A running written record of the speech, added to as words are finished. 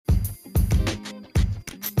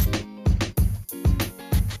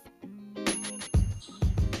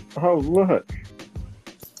Oh, look.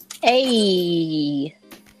 Hey,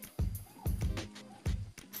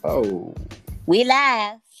 Oh. we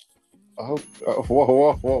live.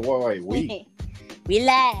 Whoa, wait. We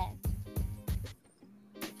live.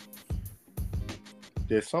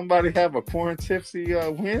 Did somebody have a corn tipsy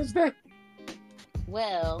Wednesday?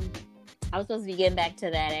 Well, I was supposed to be getting back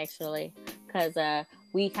to that actually, because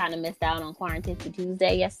we kind of missed out on Quarantine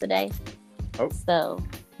Tuesday yesterday. Oh. So,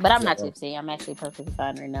 but I'm not Uh-oh. tipsy. I'm actually perfectly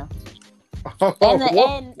fine right now. Oh,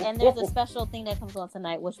 And there's a special thing that comes on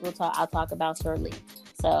tonight, which I'll talk about shortly.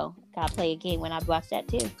 So, gotta play a game when I watch that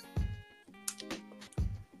too.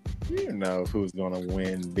 You know who's gonna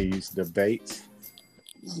win these debates?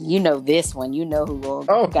 You know this one. You know who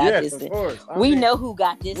got yes, this. Of course. We know who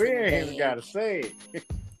got this. We ain't even gotta say it.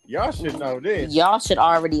 Y'all should know this. Y'all should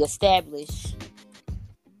already establish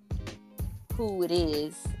who it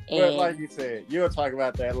is. But like you said, you'll talk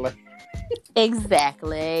about that later.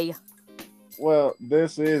 Exactly. Well,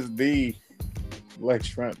 this is the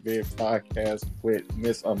Lakefront Beer Podcast with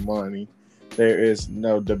Miss Amani. There is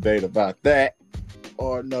no debate about that,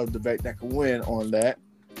 or no debate that can win on that.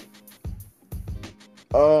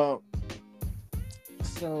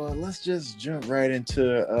 So let's just jump right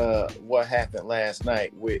into what happened last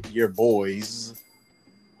night with your boys.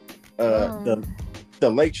 The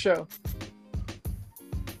Late Show.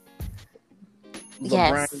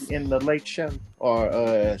 Yes. LeBron in the Late Show,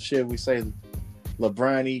 or should we say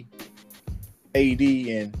LeBron, AD,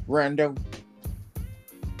 and Rondo,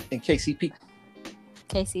 and KCP.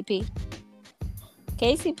 KCP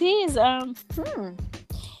is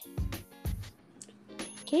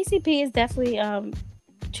KCP is definitely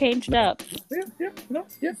changed up.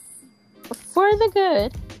 Yeah. For the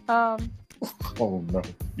good. Oh no,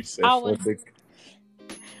 you said for the.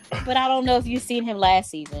 But I don't know if you've seen him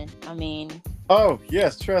last season. I mean. Oh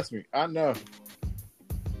yes, trust me, I know.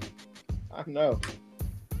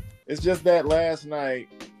 It's just that last night,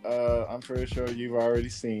 I'm pretty sure you've already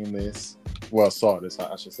seen this. Well, saw this,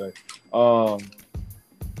 I should say.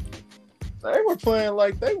 They were playing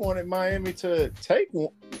like they wanted Miami to take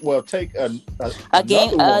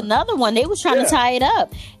another one. They was trying to tie it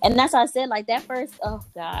up, and that's why I said like that first. Oh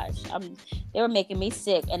gosh, they were making me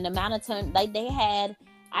sick. And the amount of turn like they had,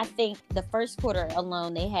 I think the first quarter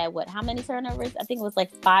alone they had how many turnovers? I think it was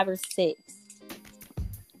like 5 or 6,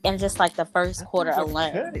 and just like the first quarter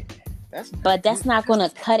alone. That's not going to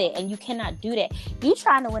cut it, and you cannot do that. You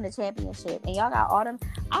trying to win a championship, and y'all got all them.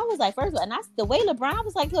 I was like, first of all, and that's the way LeBron. I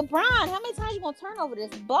was like, LeBron, how many times you gonna turn over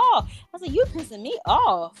this ball? I was like, you pissing me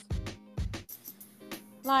off.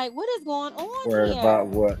 Like, what is going on worried here? About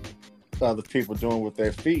what other people doing with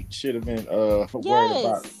their feet. Should have been worried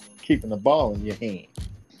about keeping the ball in your hand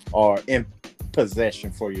or in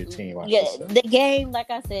possession for your team. The game, like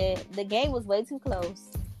I said, the game was way too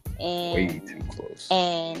close. Way too close.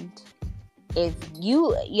 And if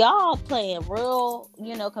y'all playing real,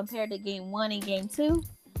 compared to game 1 and game 2,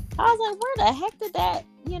 I was like, where the heck did that,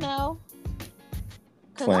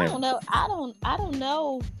 because I don't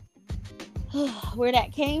know where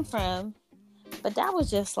that came from, but that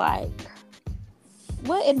was just like,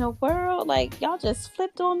 what in the world? Like, y'all just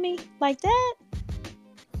flipped on me like that?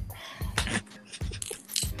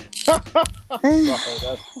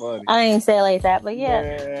 That's funny. I didn't say it like that, but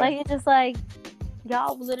yeah. Like, it's just like,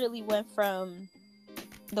 y'all literally went from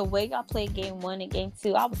the way y'all played game 1 and game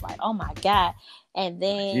 2. I was like, oh my God. And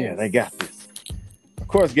then they got this. Of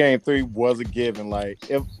course, game 3 was a given. Like,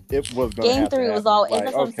 it was going to happen. Game 3 was all. Like,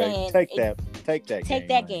 that's what I'm saying. Take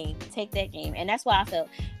that game. And that's why I felt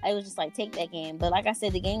I was just like, take that game. But like I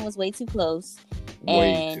said, the game was way too close.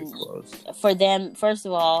 Way too close for them. First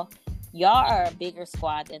of all, y'all are a bigger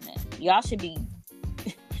squad than them. Y'all should be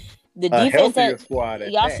the healthier squad.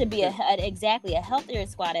 Y'all should be a healthier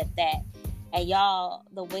squad at that. And y'all,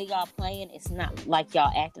 the way y'all playing, it's not like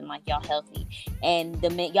y'all acting like y'all healthy. And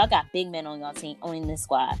y'all got big men on y'all team, on this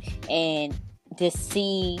squad. And to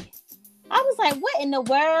see, I was like, what in the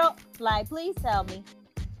world? Like, please tell me.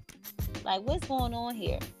 Like, what's going on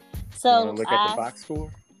here? So look at the box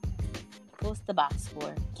score. What's the box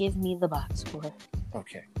score? Give me the box score.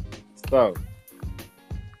 Okay. So,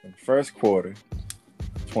 in the first quarter,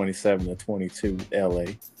 27-22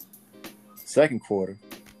 LA. Second quarter,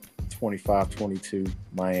 25-22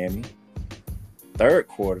 Miami. Third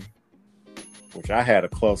quarter, which I had a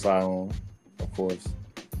close eye on, of course,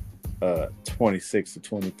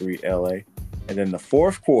 26-23 LA. And then the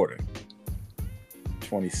fourth quarter,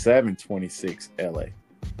 27-26 LA.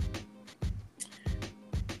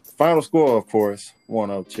 Final score, of course,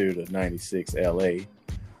 102-96 LA.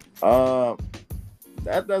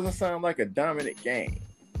 That doesn't sound like a dominant game.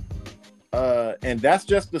 And that's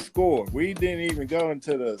just the score. We didn't even go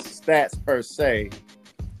into the stats per se,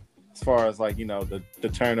 as far as like, the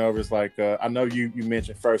turnovers. Like I know you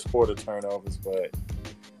mentioned first quarter turnovers, but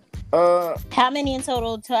how many in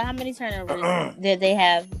total? How many turnovers did they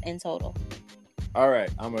have in total? All right,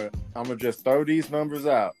 I'm gonna just throw these numbers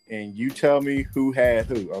out, and you tell me who had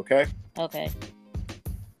who. Okay. Okay.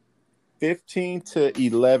 15 to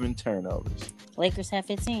 11 turnovers. Lakers have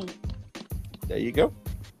 15. There you go.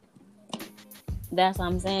 That's what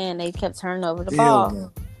I'm saying. They kept turning over the ball.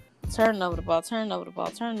 Man. Turning over the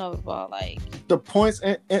ball. Like, the points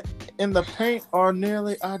in the paint are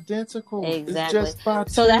nearly identical. Exactly. It's just by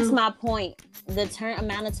so two. That's my point. The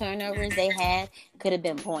amount of turnovers they had could have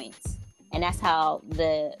been points. And that's how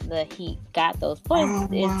the Heat got those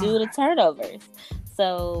points. Is due to turnovers.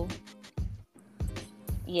 So,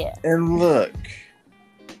 yeah. And look,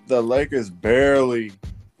 the Lakers barely.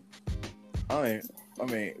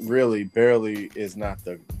 Really, barely is not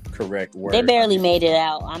the correct word. They barely made it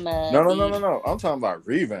out. No. I'm talking about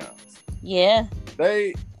rebounds. Yeah.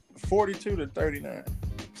 They 42 to 39.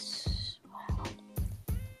 Wow.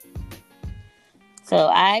 So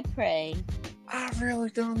I pray. I really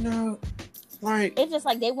don't know. Like, it's just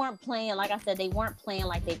like they weren't playing. Like I said, they weren't playing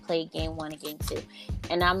like they played game 1 and game 2.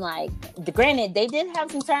 And I'm like, granted, they did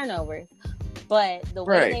have some turnovers, but the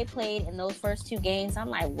way they played in those first 2 games, I'm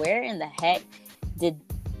like, where in the heck did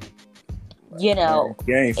game 4,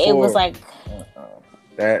 it was like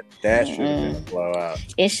that should have been a blowout.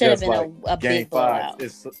 It should have been a big blowout.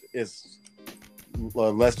 It's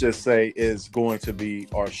let's just say is going to be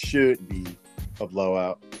or should be a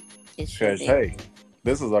blowout. Because hey,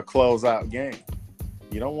 this is a closeout game.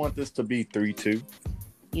 You don't want this to be 3-2.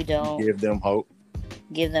 You don't. Give them hope.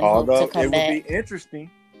 Although hope to come back. It would be interesting.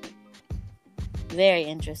 Very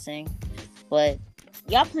interesting. But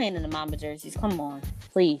y'all playing in the Mamba jerseys. Come on.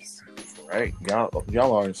 Please. Right.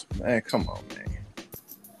 Y'all are, man, come on, man.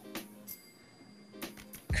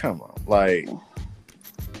 Come on. Like,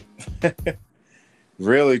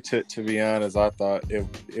 really, to be honest, I thought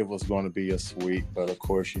it was going to be a sweep. But, of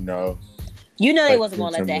course, they wasn't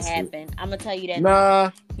going to let that happen. I'm going to tell you that.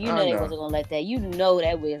 Nah. They wasn't going to let that.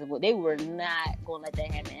 They were not going to let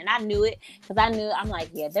that happen. And I knew it because I'm like,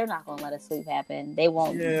 yeah, they're not going to let a sweep happen. They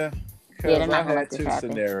won't. Yeah. Because I had 2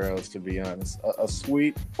 scenarios, to be honest. A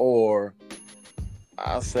sweep or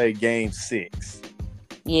I'll say game 6.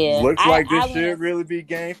 Yeah. Looks like this should really be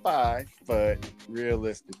game 5, but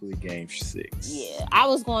realistically game 6. Yeah. I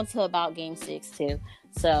was going to about game 6 too.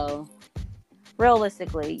 So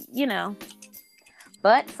realistically,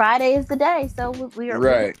 But Friday is the day, so we are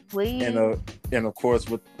right. And of course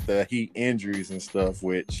with the Heat injuries and stuff,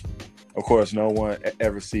 which of course no one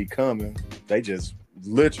ever see coming, they just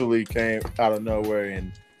literally came out of nowhere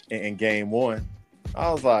in game 1.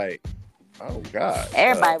 I was like, oh god,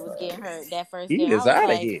 everybody was getting hurt that first game. He is out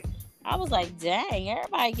of here. I was like, dang,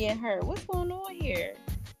 everybody getting hurt. What's going on here?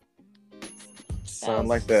 Sound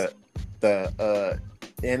like the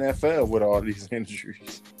NFL with all these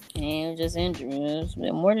injuries. And just injuries,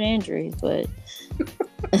 more than injuries, but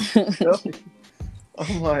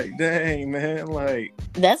I'm like, dang, man, like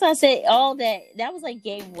that's why I said all that. That was like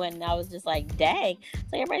game 1. I was just like, dang,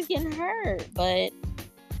 it's like everybody's getting hurt, but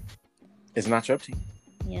it's not your team.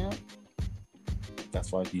 Yeah,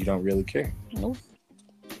 that's why you don't really care. Nope.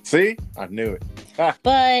 See, I knew it.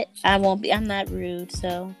 But I won't be. I'm not rude,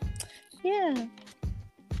 so yeah.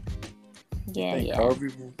 Kobe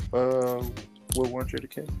would want you to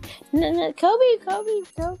care. No, Kobe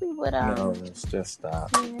would. No, let's just stop.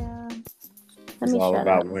 Yeah. It's all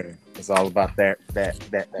about winning. It's all about that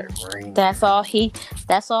ring. That's all he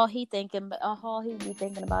thinking. All he be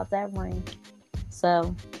thinking about that ring.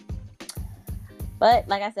 So, but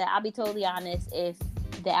like I said, I'll be totally honest. If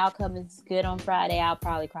the outcome is good on Friday, I'll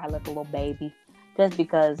probably cry like a little baby, just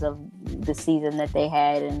because of the season that they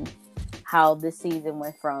had and how this season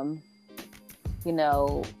went from,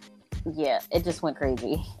 it just went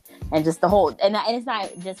crazy, and just the whole and it's not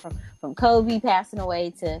just from Kobe passing away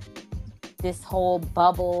to this whole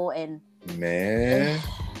bubble and man,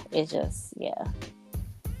 it just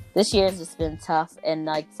this year's just been tough and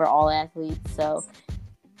like for all athletes. So,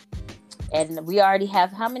 and we already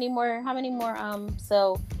have how many more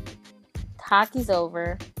so hockey's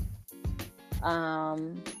over,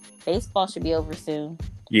 baseball should be over soon,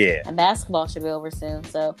 and basketball should be over soon,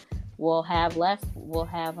 so we'll have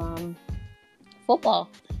football,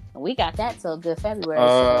 and we got that till good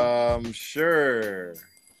February. Sure.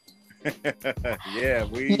 Yeah,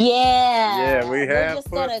 Yeah, we we're have just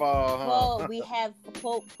gonna football, huh? quote. We have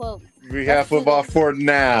quote. We have Let's do football the. for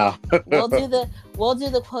now. We'll do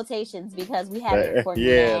the quotations because we have it for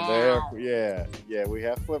now. Yeah, we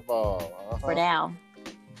have football. For Uh-huh. now.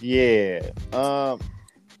 Yeah.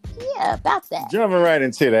 Yeah, about that. Jumping right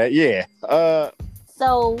into that. Yeah.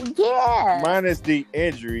 So yeah. Minus the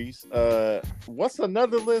injuries. What's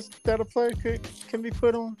another list that a player can be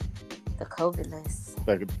put on? The COVID list.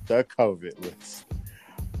 The COVID list.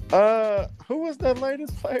 Who was the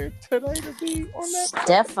latest player today to be on that?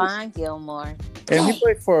 Stephon Gilmore. And he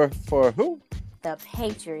played for who? The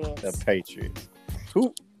Patriots. The Patriots.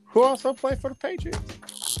 Who also played for the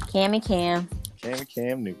Patriots? Cam. Cam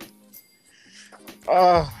Newton.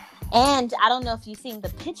 And I don't know if you've seen the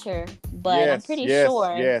picture, but I'm pretty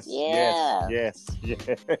sure. Yes.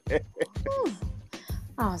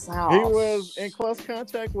 I was like, he was in close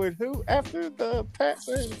contact with who after the Pats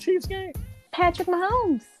and Chiefs game? Patrick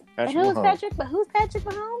Mahomes. Who's Patrick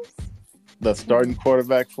Mahomes? The starting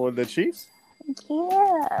quarterback for the Chiefs?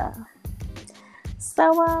 Yeah.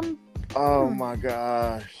 So, oh my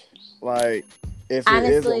gosh. Like, if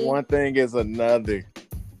honestly, it isn't one thing, it's another.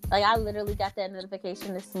 Like, I literally got that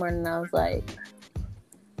notification this morning, and I was like...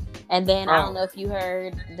 And then, I don't know if you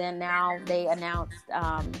heard, then now they announced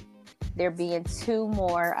there being 2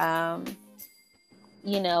 more,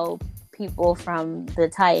 people from the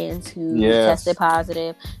Titans who tested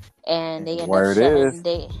positive, and they ended up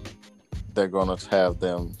shutting... They're going to have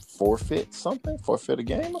them forfeit a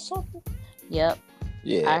game or something? Yep.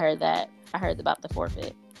 Yeah. I heard that. I heard about the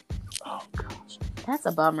forfeit. Oh, gosh. That's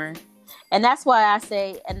a bummer. And that's why I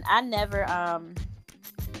say, and I never,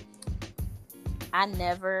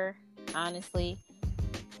 honestly,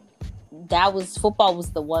 football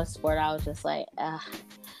was the one sport I was just like,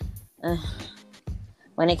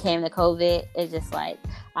 when it came to COVID, it's just like,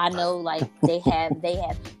 I know, like, they had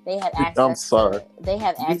access. I'm sorry. They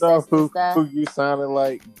have access to stuff. Who you sounded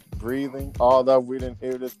like breathing, although we didn't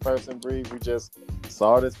hear this person breathe, we just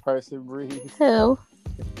saw this person breathe. Who?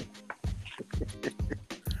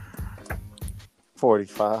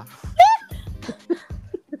 45.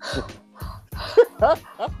 No.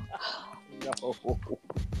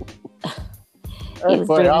 He was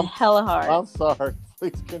breathing hella hard. I'm sorry.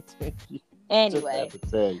 Please continue. Anyway, just have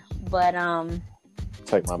to tell you. But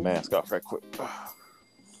take my mask off right quick.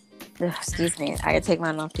 Excuse me. I gotta take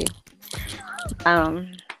mine off too.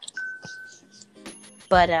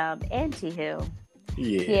 But anywho.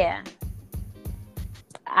 Yeah.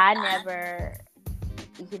 I never,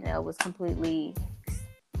 was completely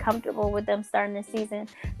comfortable with them starting the season.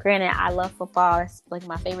 Granted, I love football. It's like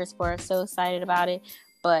my favorite sport. I'm so excited about it.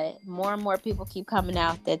 But more and more people keep coming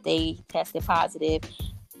out that they tested positive.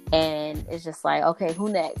 And it's just like, okay, who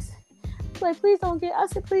next? Like, please don't get it. I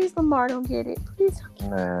said, please, Lamar, don't get it. Please don't get it.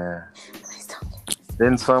 Nah. Please don't get it.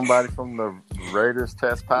 Didn't somebody from the Raiders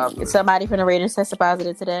test positive? Somebody from the Raiders tested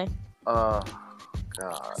positive today. God.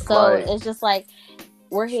 So it's just like,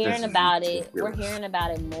 we're hearing about it. We're hearing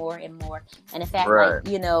about it more and more. And in fact, like,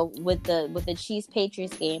 with the Chiefs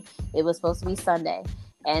Patriots game, it was supposed to be Sunday.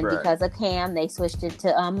 And because of Cam, they switched it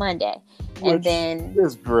to Monday. And then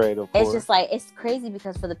it's great, of course. It's just like, it's crazy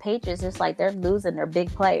because for the Patriots, it's like they're losing their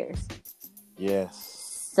big players.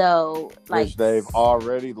 Yes. So, like, which they've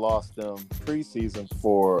already lost them preseason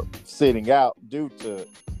for sitting out due to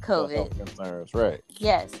COVID health concerns, right?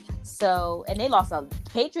 Yes. So, and they lost the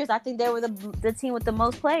Patriots. I think they were the team with the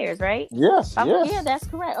most players, right? Yes. Yeah, that's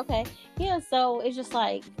correct. Okay. Yeah. So it's just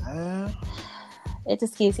like it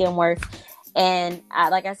just keeps getting worse. And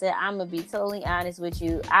like I said, I'm gonna be totally honest with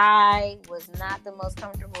you. I was not the most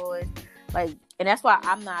comfortable with, like, and that's why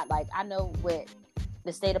I'm not, like, I know with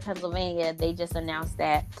the state of Pennsylvania, they just announced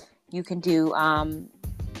that you can do,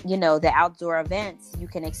 the outdoor events. You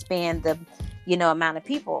can expand the, amount of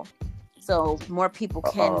people, so more people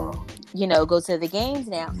can, go to the games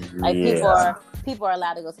now. Like people are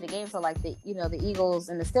allowed to go to the game. So like the Eagles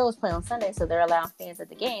and the Steelers play on Sunday, so they're allowing fans at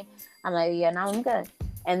the game. I'm like, yeah, no, I'm good.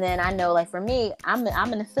 And then I know, like, for me, I live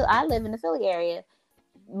in the Philly area.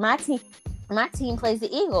 My team plays the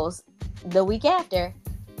Eagles the week after.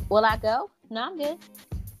 Will I go? No, I'm good.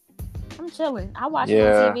 I'm chilling. I watch it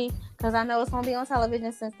on TV because I know it's going to be on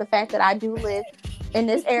television since the fact that I do live in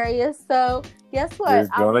this area. So guess what?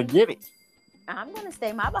 You're going to get it. I'm going to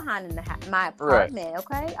stay my behind in my apartment,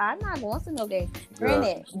 okay? I'm not going to no game.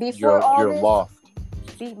 Granted, before all this... Your loft.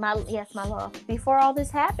 My loft. Before all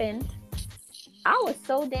this happened, I was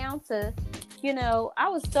so down to, I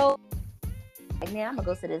was so like, man, I'm gonna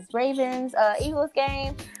go to this Ravens Eagles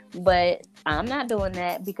game. But I'm not doing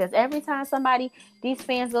that because every time these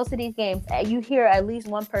fans go to these games, you hear at least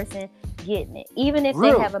one person getting it, even if they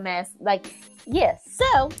Really? have a mask. Like, yes.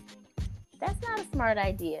 So that's not a smart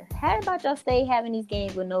idea. How about y'all stay having these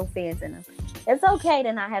games with no fans in them? It's okay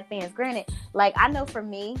to not have fans. Granted, like I know for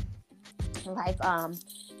me, like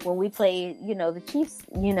when we played, the Chiefs,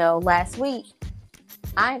 last week,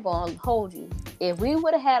 I ain't gonna hold you. If we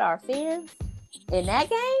would have had our fans in that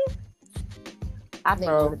game, I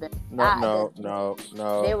think we would have been. No.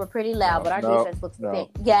 They were pretty loud, but our defense looks thick.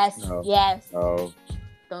 Yes. No.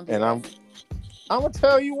 Don't do and that. I'm gonna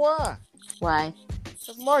tell you why. Why?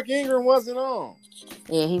 Because Mark Ingram wasn't on.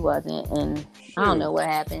 Yeah, he wasn't, and Shoot. I don't know what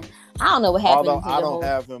happened. Although I don't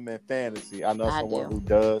have him in fantasy, I know someone who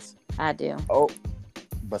does. I do. Oh,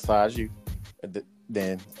 besides you,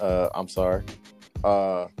 then I'm sorry.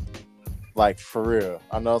 Like for real,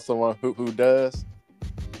 I know someone who does.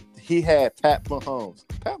 He had Pat Mahomes.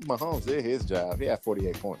 Pat Mahomes did his job. He had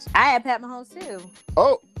 48 points. I had Pat Mahomes too.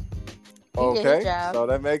 Oh, he did his job. So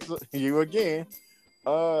that makes you again.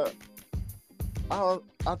 I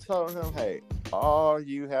told him, hey, all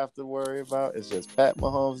you have to worry about is just Pat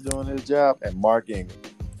Mahomes doing his job and Mark Ingram.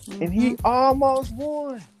 Mm-hmm. And he almost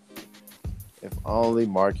won. If only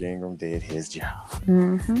Mark Ingram did his job.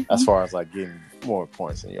 Mm-hmm. As far as like getting more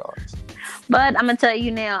points and yards. But I'm gonna tell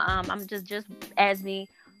you now, I'm just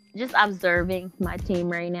observing my team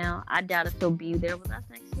right now. I doubt if he'll be there with us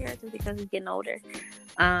next year just because he's getting older.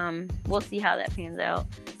 We'll see how that pans out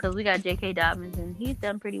because we got J.K. Dobbins and he's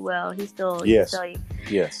done pretty well. He's still yes.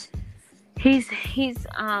 He's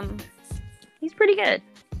pretty good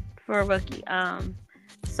for a rookie.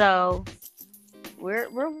 So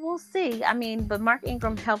we'll see. I mean, but Mark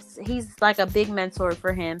Ingram helps. He's like a big mentor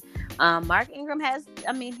for him. Mark Ingram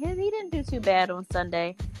he didn't do too bad on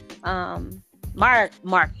Sunday. Mark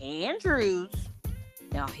Andrews,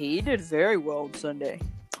 now he did very well on Sunday.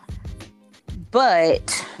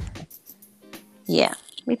 But yeah,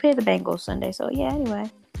 we played the Bengals Sunday. So yeah, anyway.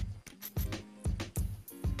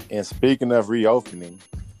 And speaking of reopening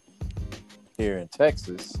here in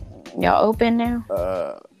Texas, y'all open now?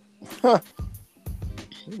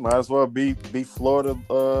 You might as well be Florida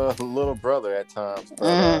little brother at times.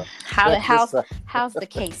 But, how's the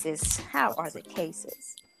cases? How are the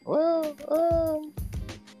cases? Well,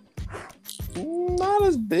 not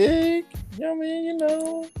as big. I mean,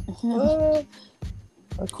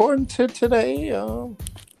 according to today,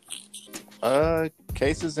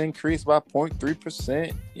 cases increased by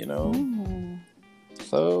 0.3%.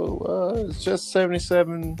 So it's just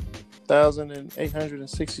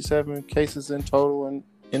 77,867 cases in total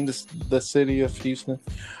in the city of Houston.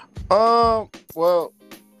 Well,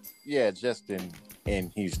 yeah, just in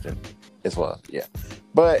Houston as well. Yeah,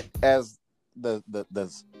 but as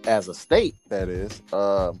as a state, that is,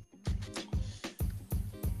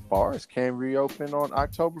 bars can reopen on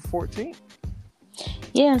October 14th.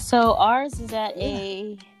 Yeah, so ours is at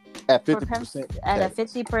 50%. At a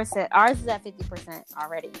 50%. Ours is at 50%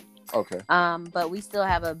 already. Okay. But we still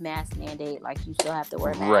have a mask mandate. Like you still have to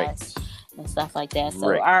wear masks and stuff like that.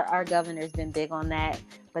 So our governor's been big on that.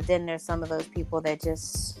 But then there's some of those people that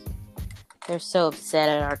they're so upset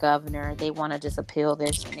at our governor. They want to just appeal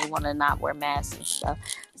this and they want to not wear masks and stuff.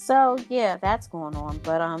 So yeah, that's going on.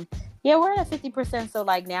 But yeah, we're at 50%. So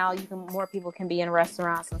like now more people can be in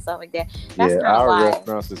restaurants and stuff like that. That's our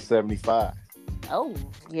restaurants is 75. Oh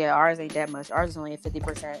yeah, ours ain't that much. Ours is only at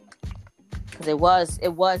 50%. Because it was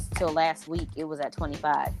till last week. It was at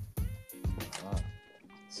 25.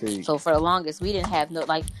 See. So for the longest, we didn't have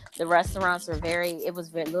the restaurants were it was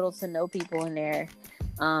very little to no people in there.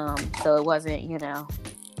 So it wasn't,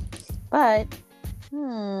 but,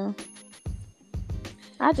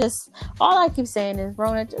 all I keep saying is,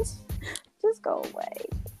 Rona, just go away.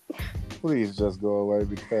 Please just go away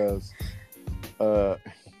because, your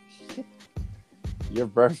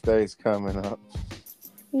birthday's coming up.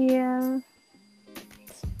 Yeah.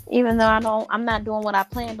 Even though I'm not doing what I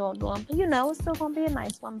planned on doing, but it's still gonna be a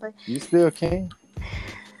nice one. But you still can.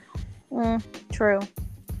 True.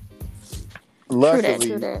 Luckily,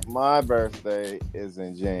 true that. My birthday is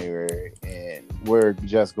in January, and we're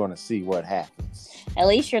just going to see what happens. At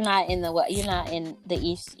least you're not in the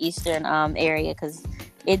eastern area because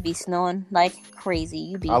it'd be snowing like crazy.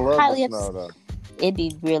 You'd be highly upset. Snow, though. It'd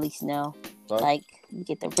be really snow. Like you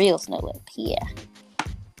get the real snow up here.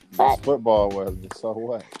 But it's football weather, so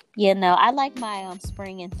what? Yeah, no, I like my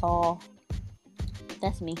spring and fall.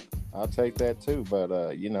 That's me. I'll take that too, but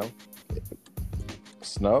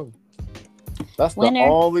snow. That's winter. The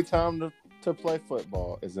only time to play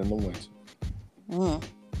football is in the winter. Well.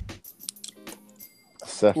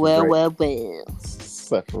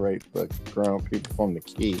 separate the grown people from the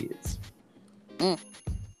kids.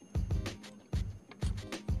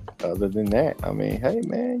 Other than that, I mean, hey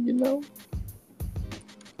man, you know.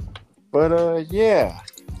 But yeah.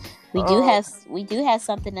 We do have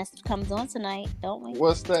something that comes on tonight, don't we?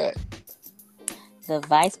 What's that? The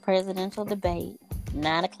vice presidential debate,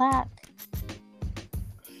 9:00.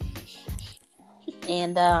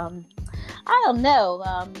 And I don't know.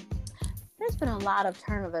 There's been a lot of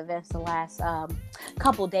turn of events the last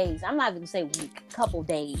couple days. I'm not even gonna say week, couple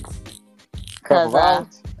days. Because a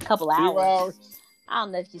couple hours. I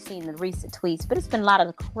don't know if you've seen the recent tweets, but it's been a lot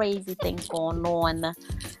of crazy things going on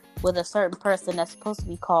with a certain person that's supposed to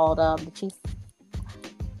be called the chief.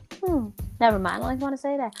 Never mind. I don't even want to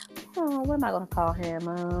say that. Oh, what am I going to call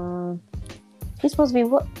him? He's supposed to be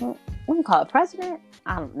what do you call it? President?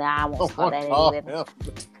 I don't know. I won't call that anyway.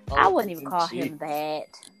 I wouldn't even call him that.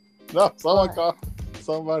 No,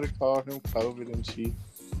 somebody called him COVID in chief.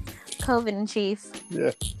 COVID in chief.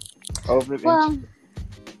 Yeah. COVID in chief.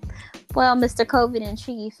 Well, Mr. COVID in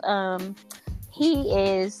chief, he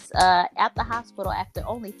is at the hospital after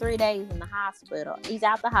only 3 days in the hospital. He's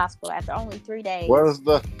out the hospital after only 3 days. What does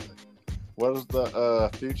the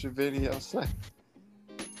future video say?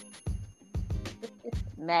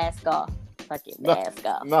 Mask off. Fucking mask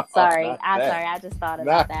off. No, sorry. I just thought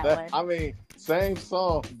about that one. I mean, same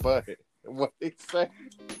song, but what he say?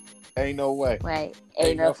 Ain't no way. Wait,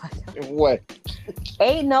 ain't no way.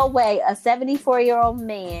 Ain't no way a 74-year-old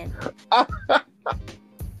man.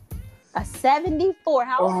 A 74.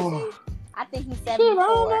 How old is he? I think he's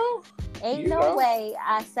 74. Ain't no way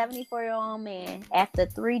a 74-year-old man, after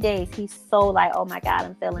 3 days, he's so like, oh my God,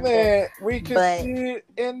 I'm feeling man, good. We can see it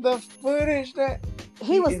in the footage that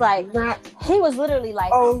he was like, he was literally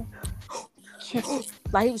like,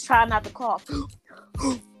 like he was trying not to cough.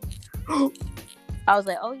 I was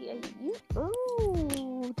like, oh yeah,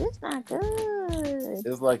 this not good.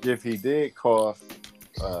 It's like if he did cough,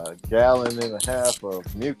 a gallon and a half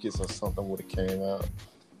of mucus or something would have came out.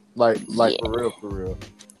 Like for real.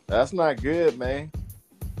 That's not good, man.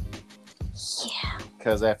 Yeah.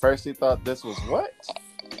 Because at first he thought this was what?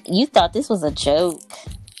 You thought this was a joke.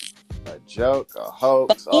 A joke, a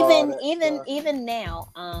hoax. But even now,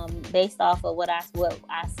 based off of what I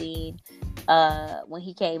seen, when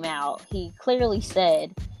he came out, he clearly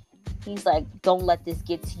said, he's like, don't let this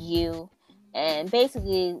get to you. And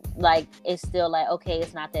basically, like, it's still like, okay,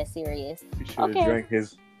 it's not that serious. He should have drank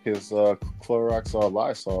his Clorox or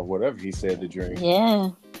Lysol, whatever he said to drink. Yeah.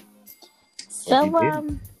 So,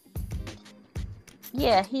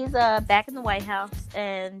 yeah, he's back in the White House,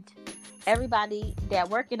 and everybody that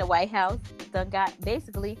worked in the White House got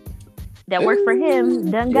worked for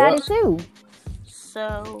him got it too.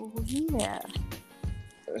 So, yeah.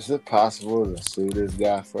 Is it possible to sue this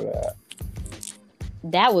guy for that?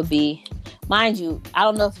 That would be, mind you, I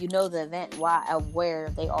don't know if you know the event where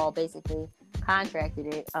they all basically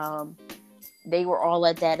contracted it. They were all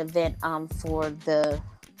at that event for the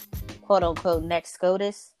quote unquote next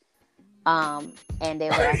SCOTUS. And they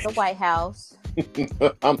were at the White House.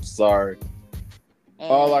 I'm sorry.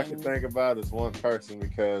 All I can think about is one person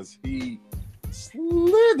because he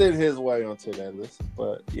slithered his way onto that list.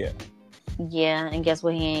 But yeah. Yeah, and guess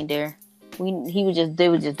what? He ain't there. They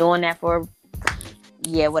were just doing that for.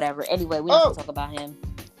 Yeah, whatever. Anyway, we're not gonna talk about him.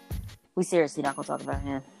 We seriously not gonna talk about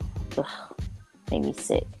him. Ugh, made me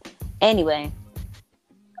sick. Anyway,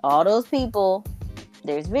 all those people,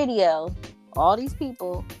 there's video. All these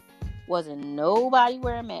people, wasn't nobody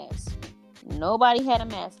wearing masks. Nobody had a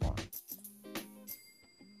mask on.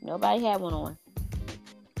 Nobody had one on.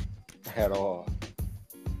 At all.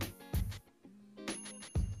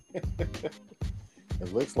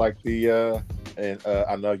 It looks like and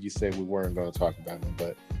I know you said we weren't going to talk about him,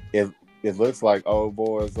 but it looks like old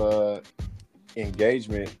boy's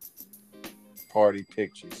engagement party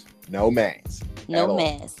pictures. No mask. No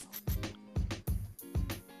mask.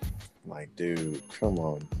 Like, dude, come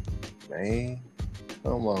on, man.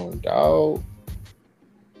 Come on, dog.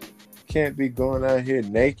 Can't be going out here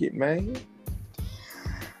naked, man.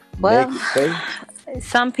 Well,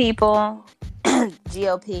 some people,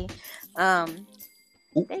 GOP,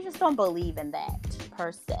 they just don't believe in that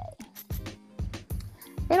per se.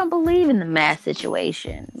 They don't believe in the mask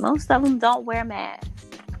situation. Most of them don't wear masks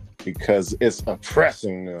because it's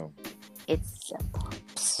oppressing them. It's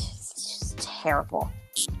just terrible.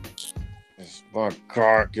 It's my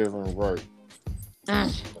God-given right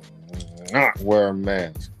not wear a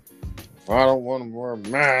mask. If I don't want to wear a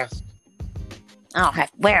mask, I don't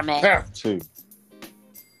have to wear a mask. I have to.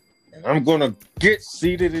 And I'm going to get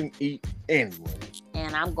seated and eat anyway.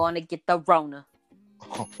 And I'm going to get the Rona.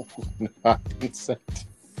 Not consent.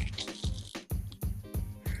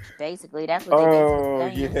 Basically, that's what they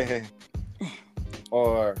basically saying. Yeah.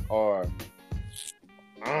 Or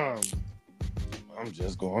I'm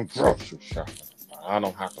just going grocery shopping. I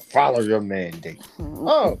don't have to follow your mandate.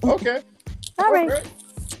 Oh, okay. All right.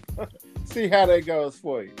 See how that goes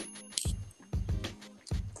for you.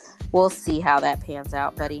 We'll see how that pans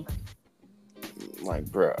out, buddy. Like,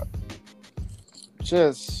 bro,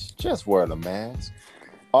 just wear the mask.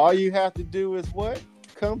 All you have to do is what?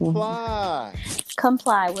 Comply.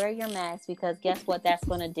 Comply. Wear your mask, because guess what that's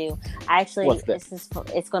going to do? Actually,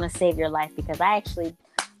 it's going to save your life, because I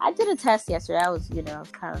did a test yesterday. I was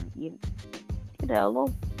kind of a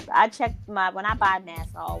little. I checked when I buy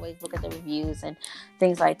masks, I always look at the reviews and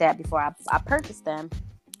things like that before I purchase them.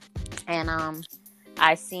 And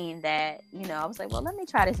I seen that, I was like, well, let me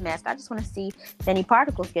try this mask. I just want to see if any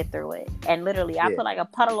particles get through it. And literally, I put like a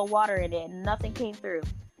puddle of water in it and nothing came through. So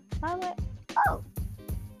I went, oh,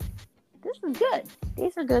 this is good.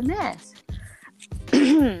 These are good masks.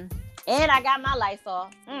 And I got my Lysol.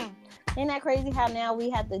 Ain't that crazy how now we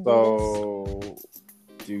have to do this?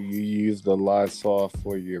 Do you use the Lysol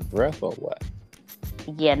for your breath or what?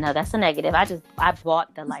 Yeah, no, that's a negative. I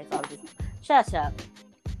bought the Lysol. Shut up.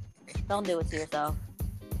 Don't do it to yourself.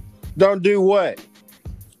 Don't do what?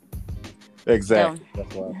 Exactly.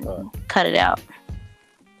 That's what I thought. Cut it out.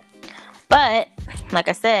 But, like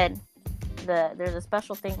I said, there's a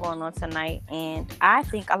special thing going on tonight, and I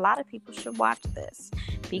think a lot of people should watch this.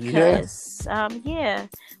 Because,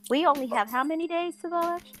 we only have how many days to the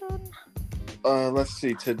election? Let's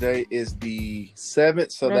see. Today is the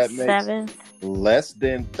 7th, so that makes 7th. Less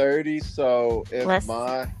than 30. So if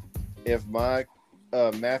my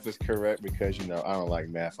math is correct, because I don't like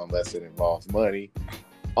math unless it involves money.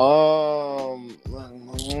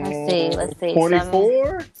 Let's see.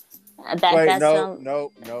 24. Wait,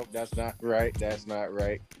 no, that's not right. That's not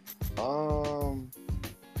right.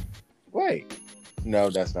 Wait, no,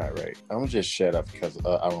 that's not right. I'm gonna just shut up because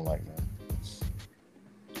I don't like math.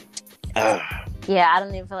 Yeah, I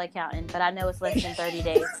don't even feel like counting, but I know it's less than 30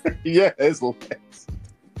 days. Yeah, it's less.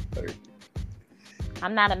 30.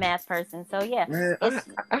 I'm not a math person, so yeah. Man,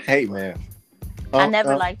 I hate math. I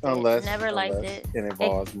never liked it. Never liked it. It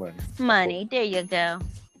involves money. Money, there you go.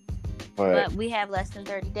 But we have less than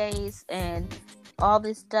 30 days, and all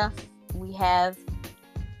this stuff. We have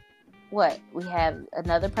what? We have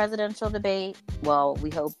another presidential debate. Well, we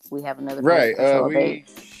hope we have another presidential debate.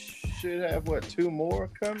 Should have 2 more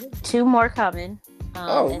coming? 2 more coming.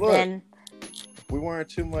 Look. Then we weren't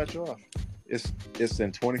too much off. It's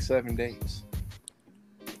in 27 days.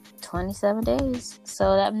 27 days.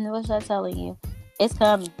 So what's that telling you? It's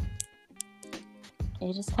coming.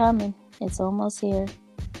 It is coming. It's almost here.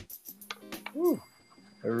 Whew.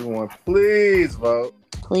 Everyone, please vote.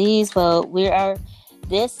 Please vote. We are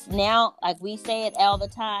this now, like we say it all the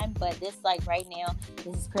time, but this right now,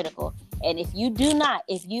 this is critical. And if you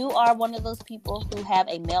are one of those people who have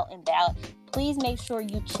a mail-in ballot, please make sure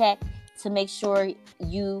you check to make sure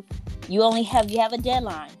you have a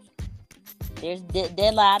deadline. There's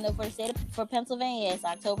deadline for the state for Pennsylvania. It's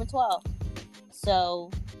October 12th.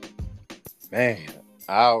 So, man,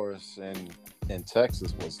 ours in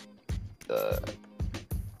Texas was, I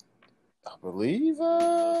believe,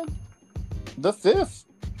 the 5th.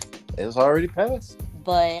 It's already passed.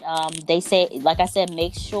 But they say, like I said,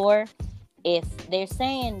 make sure. If they're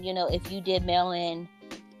saying, if you did mail in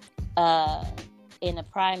the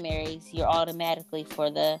primaries, you're automatically for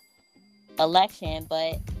the election.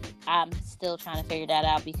 But I'm still trying to figure that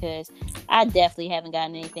out, because I definitely haven't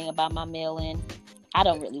gotten anything about my mail in. I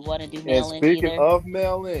don't really want to do mail in either.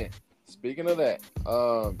 Speaking of that,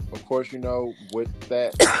 of course, with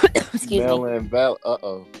that mail in ballot.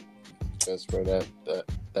 That's where that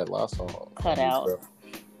last song cut out.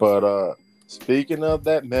 But speaking of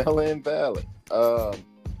that mail-in ballot, of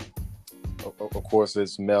course,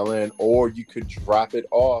 it's mail-in, or you could drop it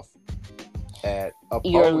off at a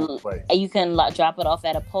polling place. You can drop it off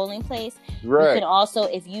at a polling place. Right. You can also,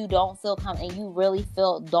 if you don't feel and you really you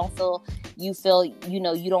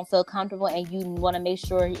don't feel comfortable, and you want to make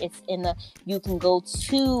sure it's you can go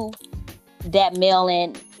to that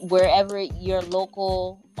mail-in wherever your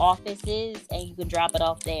local office is, and you can drop it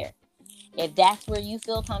off there. If that's where you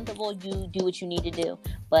feel comfortable, you do what you need to do.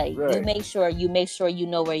 But you make sure you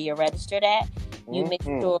know where you're registered at. You make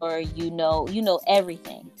sure you know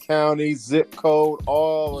everything. County, zip code,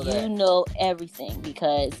 all of that. You know everything,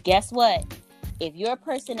 because guess what? If you're a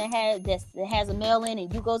person that has a mail in,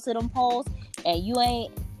 and you go to them polls and you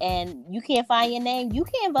can't find your name, you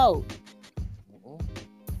can't vote.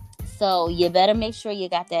 So you better make sure you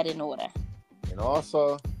got that in order. And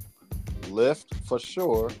also, Lyft for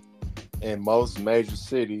sure in most major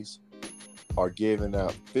cities are giving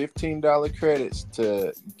out $15 credits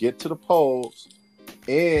to get to the polls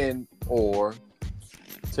and or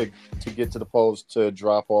to get to the polls to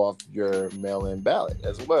drop off your mail-in ballot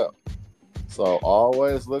as well. So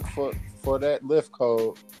always look for that Lyft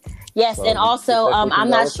code. Yes, So and also I'm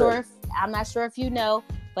not $15 sure if you know,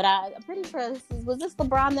 but I'm pretty sure was this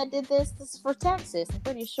LeBron that did this. This is for Texas. I'm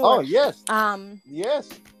pretty sure. Oh yes. Yes.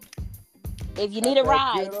 If you need a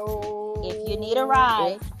ride,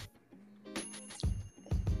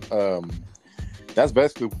 that's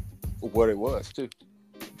basically what it was too.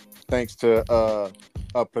 Thanks to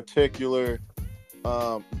a particular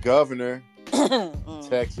governor,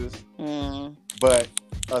 Texas, but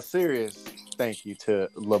a serious thank you to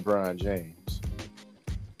LeBron James,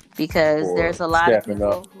 because there's a lot of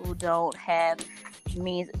people up. who don't have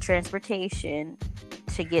means of transportation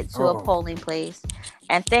to get to a polling place.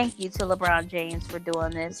 And thank you to LeBron James for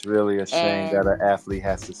doing this. It's really a shame that an athlete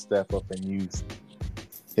has to step up and use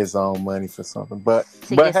his own money for something. But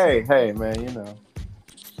hey, man, you know.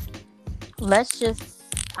 Let's just.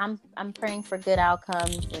 I'm praying for good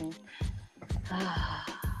outcomes, and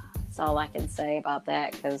that's all I can say about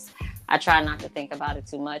that. Because I try not to think about it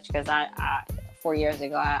too much. Because I 4 years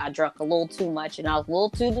ago I drank a little too much, and I was a little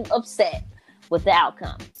too upset with the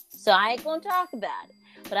outcome. So I ain't gonna talk about it.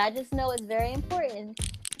 But I just know it's very important.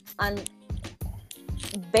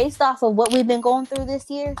 Based off of what we've been going through this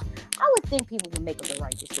year, I would think people would make the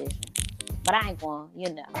right decision. But I ain't going,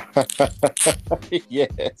 you know.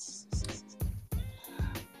 Yes.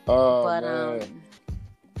 Oh, but man.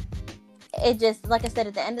 It just, like I said,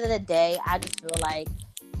 at the end of the day, I just feel like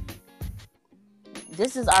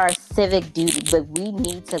this is our civic duty, but we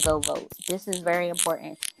need to go vote. This is very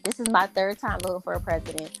important. This is my third time voting for a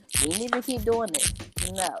president. We need to keep doing this.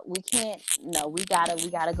 No, we can't. No, we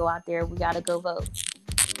gotta go out there. We gotta go vote.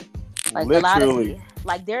 Like literally,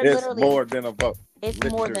 they're it's literally more than a vote. It's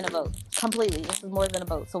literally more than a vote. Completely, this is more than a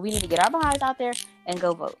vote. So we need to get our behinds out there and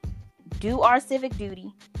go vote. Do our civic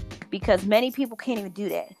duty, because many people can't even do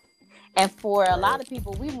that. And for a lot of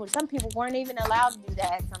people, some people weren't even allowed to do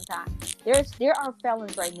that sometimes. There are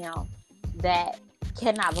felons right now that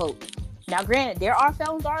cannot vote. Now, granted, there are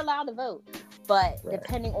felons are allowed to vote, but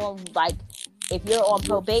depending on, like, if you're on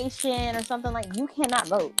probation or something, like, you cannot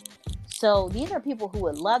vote. So these are people who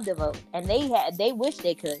would love to vote, and they wish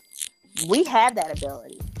they could. We have that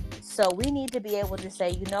ability. So we need to be able to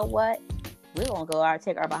say, you know what? We're going to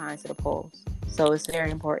take our behinds to the polls. So it's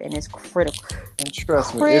very important. It's critical. And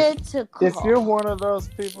trust me, if you're one of those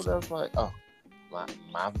people that's like, oh, my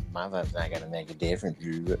vote's not going to make a difference.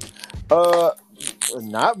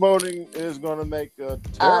 Not voting is going to make a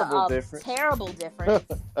terrible difference. Terrible difference.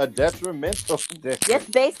 A detrimental difference.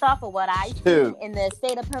 Just based off of what I see in the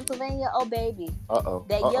state of Pennsylvania, oh baby.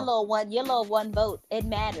 That yellow one vote, it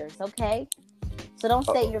matters, okay? So don't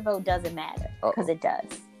say your vote doesn't matter, because it does.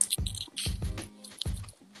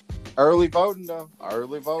 Early voting, though.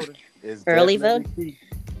 Early voting is key.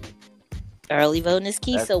 Early voting is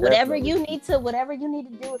key. So whatever you need to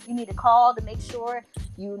do, if you need to call to make sure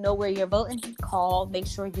you know where you're voting, call, make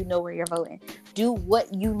sure you know where you're voting. Do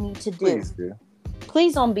what you need to do. Please do.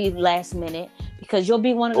 Please don't be last minute, because you'll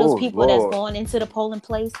be one of those people that's going into the polling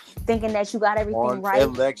place thinking that you got everything right.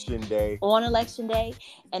 On election day.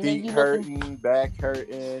 And feet then you hurting, back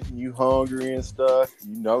hurting, you hungry and stuff.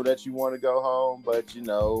 You know that you want to go home, but you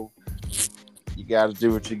know, you got to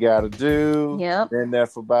do what you got to do. Yep. Been there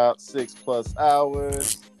for about 6+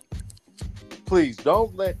 hours. Please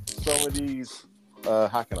don't let some of these,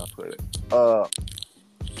 how can I put it?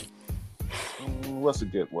 What's a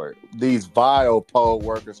good word? These vile poll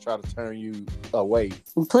workers try to turn you away.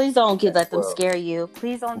 Please don't let them scare you.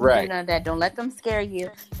 Please don't do none of that. Don't let them scare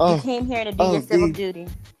you. You came here to do your civic duty.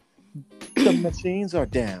 The machines are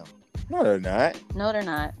down. No, they're not. No, they're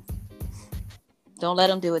not. Don't let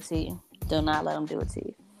them do it to you. Do not let them do it to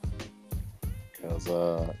you.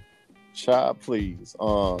 Because, child, please.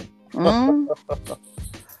 No.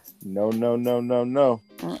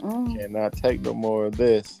 Cannot take no more of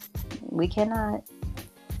this. We cannot.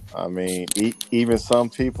 I mean, even some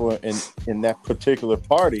people in that particular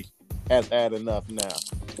party has had enough now.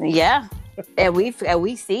 Yeah, and we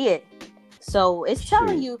see it. So it's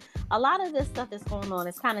telling you a lot of this stuff that's going on.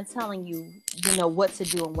 It's kind of telling you, you know, what to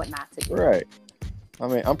do and what not to do. Right. I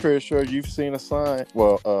mean, I'm pretty sure you've seen a sign.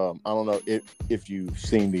 Well, I don't know if you've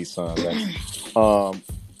seen these signs.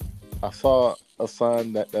 I saw a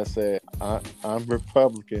sign that said, "I'm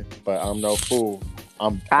Republican, but I'm no fool."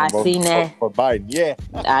 I seen that for Biden. Yeah,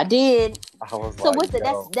 I did. I was So like, what's the,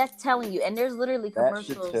 yo, that's telling you, and there's literally that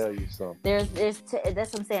should commercials. tell you something.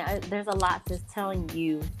 That's what I'm saying. There's a lot that's telling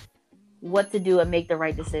you what to do and make the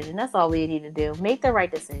right decision. That's all we need to do. Make the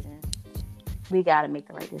right decision. We got to make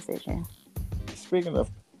the right decision. Speaking of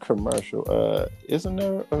commercial, isn't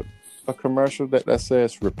there a commercial that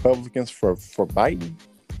says Republicans for Biden?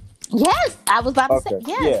 Yes, I was about to say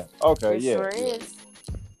yes. Yeah. Okay. It Yeah. sure is.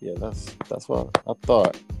 Yeah. That's what I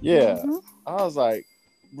thought. Yeah. Mm-hmm. I was like,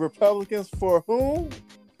 Republicans for whom?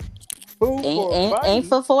 Who for Biden? Ain't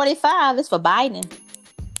for 45. It's for Biden.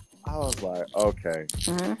 I was like, okay.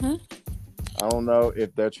 Mm-hmm. I don't know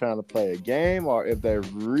if they're trying to play a game or if they're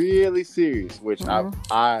really serious, which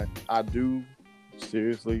I do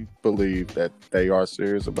seriously believe that they are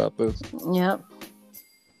serious about this. Yep.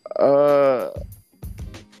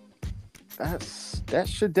 That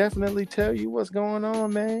should definitely tell you what's going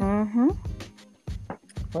on, man. Mm-hmm.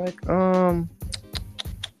 Like,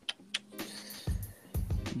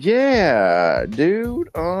 yeah, dude.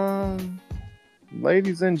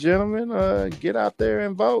 Ladies and gentlemen, get out there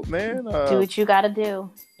and vote, man. Do what you got to do.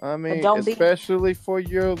 I mean, especially for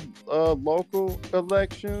your local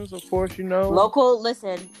elections, of course, you know. Local,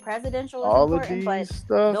 listen, presidential is all important, of but these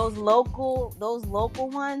stuff. those local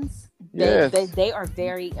ones, yes. they are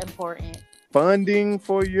very important. Funding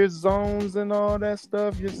for your zones and all that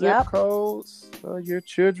stuff, your zip codes, your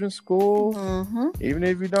children's school. Mm-hmm. Even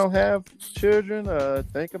if you don't have children,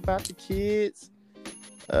 think about the kids.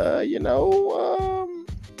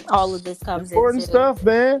 All of this comes important stuff,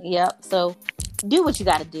 man. Yep. So do what you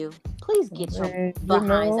got to do. Please get your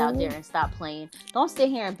behinds out there and stop playing. Don't sit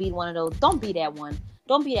here and be one of those. Don't be that one.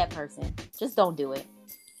 Don't be that person. Just don't do it.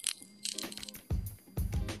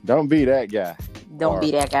 Don't be that guy. Don't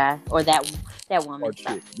be that guy or that woman. Or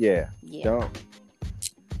chick. Yeah. Don't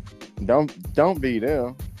be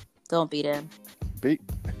them. Don't be them. Be.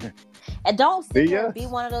 And don't sit here and be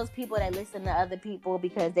one of those people that listen to other people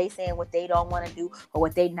because they saying what they don't want to do or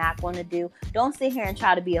what they not going to do. Don't sit here and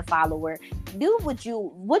try to be a follower. Do what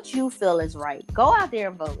you feel is right. Go out there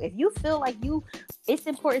and vote. If you feel like it's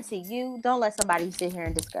important to you, don't let somebody sit here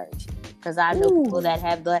and discourage you. Because I know people that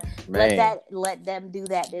have let them do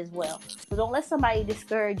that as well. So don't let somebody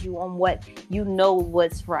discourage you on what you know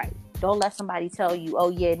what's right. Don't let somebody tell you,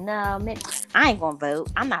 oh yeah, no, man, I ain't gonna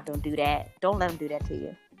vote. I'm not gonna do that. Don't let them do that to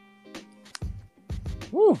you.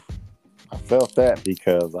 Woo. I felt that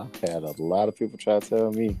because I've had a lot of people try to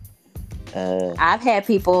tell me. I've heard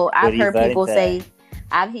people say,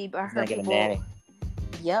 I've heard people.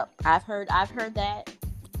 Yep, I've heard that.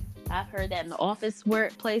 I've heard that in the office,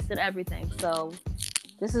 workplace, and everything. So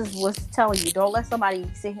this is what's telling you. Don't let somebody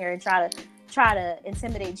sit here and try to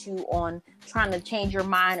intimidate you on trying to change your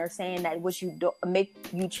mind or saying that what you do make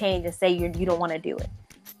you change and say you don't want to do it.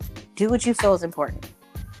 Do what you feel is important.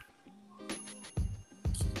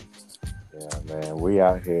 Yeah, man, we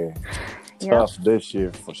out here tough this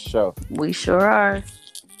year for sure. We sure are.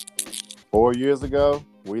 4 years ago,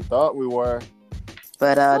 we thought we were.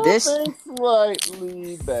 But this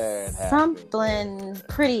slightly bad happened. Something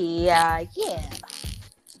pretty,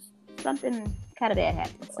 something kind of bad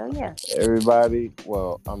happened. So yeah. Everybody,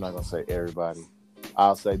 well, I'm not gonna say everybody.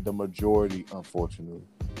 I'll say the majority, unfortunately,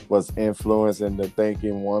 was influenced into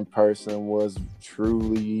thinking one person was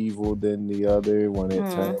truly evil than the other when it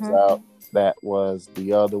turns out that was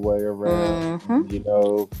the other way around. You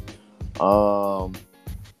know,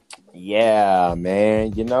 yeah,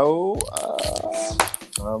 man. You know,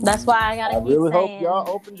 that's why I really hope y'all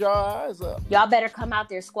opened your eyes up. Y'all better come out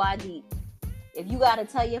there squad deep. If you gotta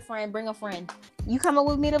tell your friend, bring a friend. You coming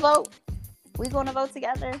with me to vote? We gonna vote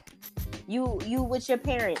together. You with your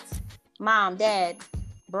parents, mom, dad,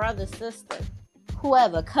 brother, sister,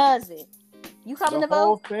 whoever, cousin. You coming to vote? The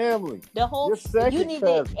whole family. The whole. Your second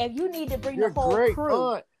cousin. If you need to bring your the whole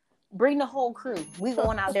crew. Aunt. Bring the whole crew. We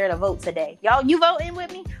going out there to vote today. Y'all, you voting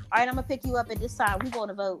with me? All right, I'm gonna pick you up at this time. We going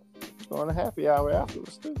to vote. Going to happy hour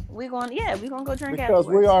afterwards too. We gonna go drink because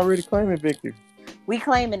we already claiming victory. We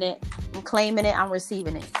claiming it. I'm claiming it. I'm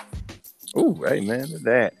receiving it. Ooh, amen to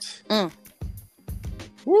that.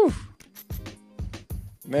 Woo,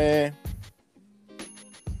 man,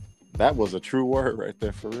 that was a true word right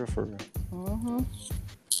there, for real, for real.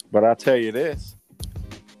 But I'll tell you this.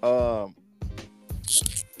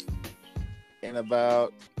 In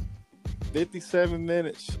about 57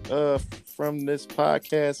 minutes from this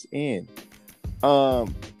podcast in,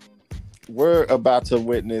 we're about to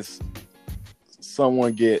witness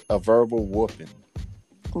someone get a verbal whooping.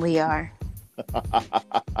 We are.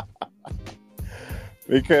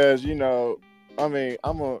 Because, you know, I mean,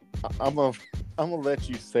 I'm gonna let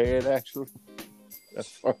you say it actually. As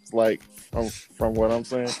far as like from what I'm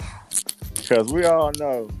saying. because we all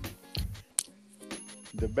know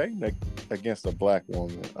debating against a black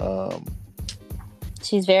woman.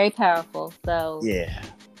 She's very powerful, so Yeah.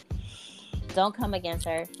 don't come against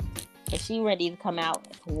her. If she ready to come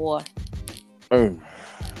out for war.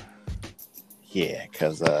 Yeah,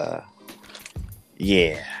 because I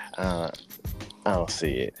don't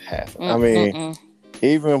see it happen. I mean,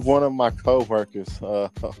 even one of my coworkers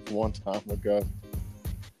one time ago,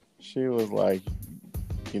 she was like,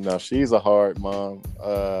 she's a hard mom.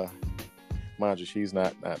 Mind you, she's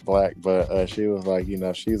not black, but she was like,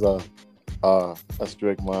 she's a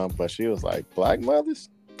strict mom, but she was like, black mothers,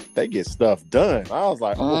 they get stuff done. I was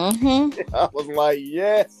like, I was like,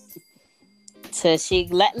 yes. So she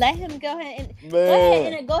let him go ahead and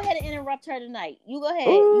go ahead and interrupt her tonight. You go ahead.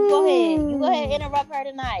 You go ahead and interrupt her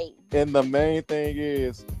tonight. And the main thing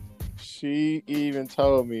is, she even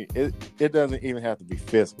told me it doesn't even have to be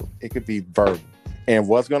physical. It could be verbal. And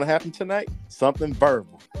what's gonna happen tonight? Something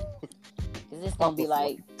verbal. Is this gonna be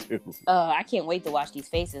like? I can't wait to watch these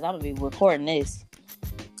faces. I'm gonna be recording this.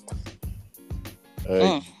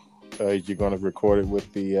 You're gonna record it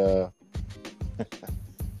with the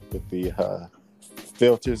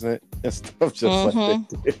filters and stuff, just like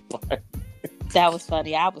they did. That was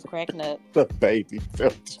funny. I was cracking up. The baby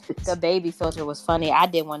filters. The baby filter was funny. I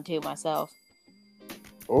did one too myself.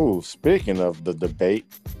 Oh, speaking of the debate,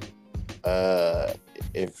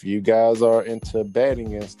 if you guys are into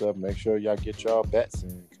betting and stuff, make sure y'all get y'all bets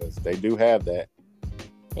in, because they do have that.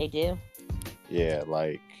 They do. Yeah,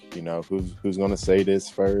 like, who's gonna say this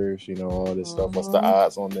first? All this stuff. What's the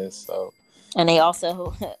odds on this? So. And they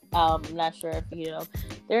also, I'm not sure if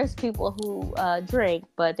there's people who drink,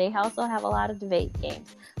 but they also have a lot of debate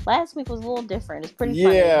games. Last week was a little different. It's pretty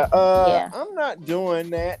funny. Yeah, I'm not doing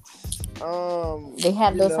that. They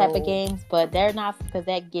have those type of games, but they're not, because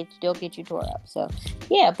they'll get you tore up. So,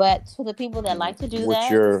 yeah, but for the people that like to do that.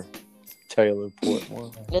 What's your Taylor Port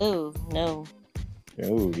one? Ooh, no.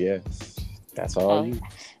 Ooh, yes. That's all you.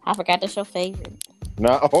 I forgot that's your favorite.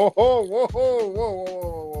 No, whoa.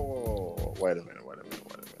 Wait a minute.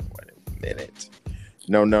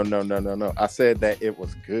 No. I said that it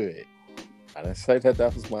was good. I didn't say that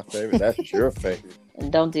was my favorite. That's your favorite.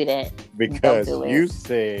 Don't do that. Because you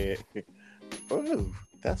said, "Oh,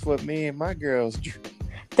 that's what me and my girls drink."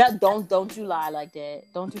 Don't you lie like that.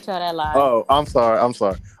 Don't you tell that lie. Oh, I'm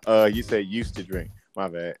sorry. You said used to drink. My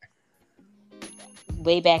bad.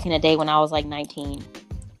 Way back in the day when I was like 19.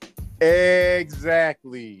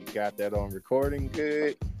 Exactly. Got that on recording.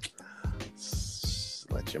 Good.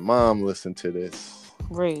 Let your mom listen to this.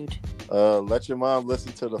 Rude. Let your mom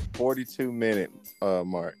listen to the 42-minute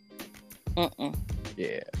mark.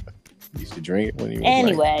 Yeah. Used to drink it when you was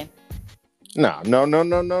anyway. No. Hold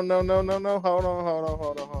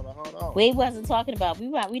on. We wasn't talking about. We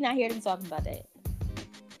not here to be talking about that.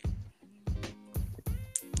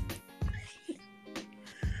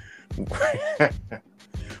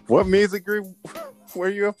 What music group were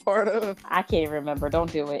you a part of? I can't remember.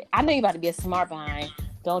 Don't do it. I know you about to be a smart behind.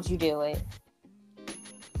 Don't you do it.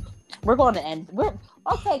 We're going to end.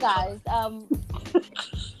 Okay, guys.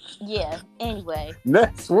 Yeah. Anyway.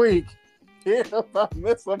 Next week, hear about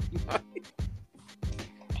Miss Amani.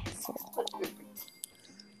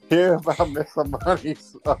 Hear about Miss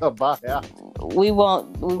Amani's buyout. We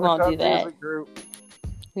won't do that.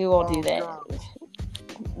 We won't do that.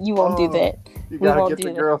 You won't do that. You gotta get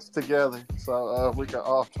the girls together so we can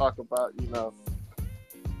all talk about,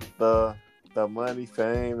 the money,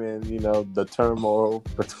 fame, and the turmoil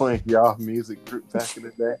between y'all music group back in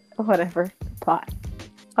the day. Whatever. Bye.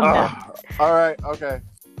 I'm done. All right. Okay.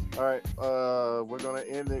 All right. We're gonna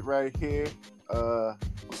end it right here.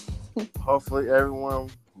 Hopefully everyone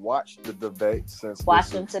watched the debate since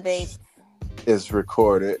debate is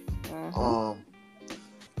recorded. Mm-hmm.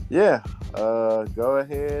 Yeah. Go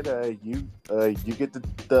ahead. You get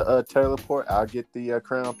the Taylor Port. I'll get the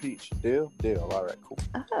Crown Peach. Deal. All right. Cool.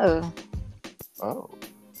 Oh.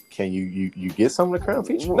 Can you get some of the Crown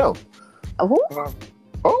Peach? No.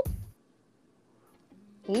 Oh.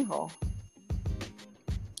 Evil.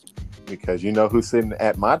 Because you know who's sitting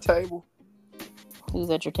at my table? Who's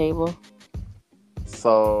at your table?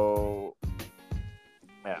 So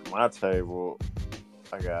at my table,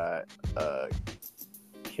 I got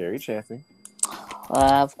Carrie Champion.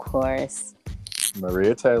 Of course.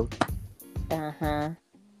 Maria Taylor.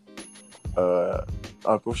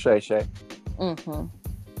 Uncle Shay Shay.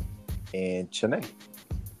 And Chanae.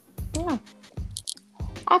 Yeah.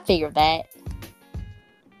 I figured that.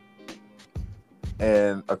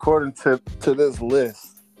 And according to this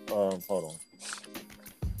list, hold on.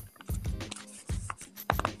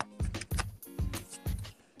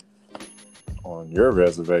 on your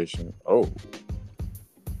reservation. Oh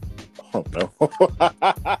no.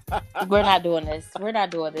 We're not doing this. We're not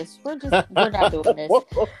doing this. We're not doing this.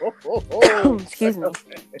 Excuse me.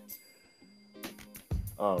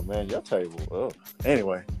 Oh man, your table. Oh.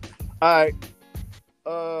 Anyway. Alright.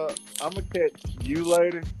 I'm gonna catch you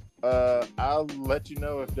later. I'll let you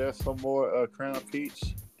know if there's some more Crown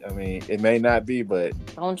Peach. I mean, it may not be, but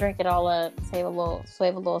don't drink it all up. Save a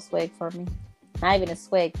little swig for me. Not even a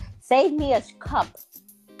swig. Save me a cup.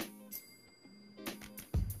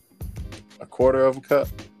 A quarter of a cup?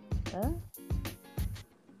 Huh?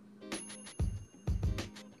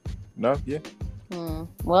 No? Yeah.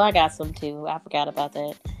 Well, I got some too. I forgot about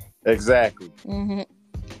that. Exactly. Mm-hmm.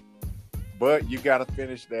 But you gotta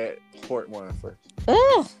finish that port wine first.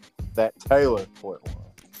 Ugh. That Taylor port wine.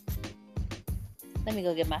 Let me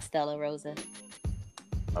go get my Stella Rosa.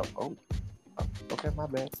 Oh, okay, my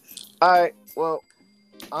bad. All right, well,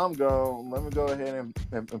 I'm gone. Let me go ahead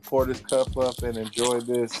and pour this cup up and enjoy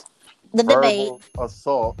this debate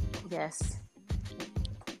assault. Yes.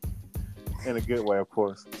 In a good way, of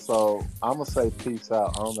course. So I'm gonna say peace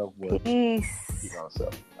out. I don't know what Peace. you're gonna say.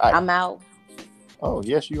 Right. I'm out. Oh,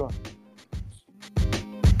 yes, you are.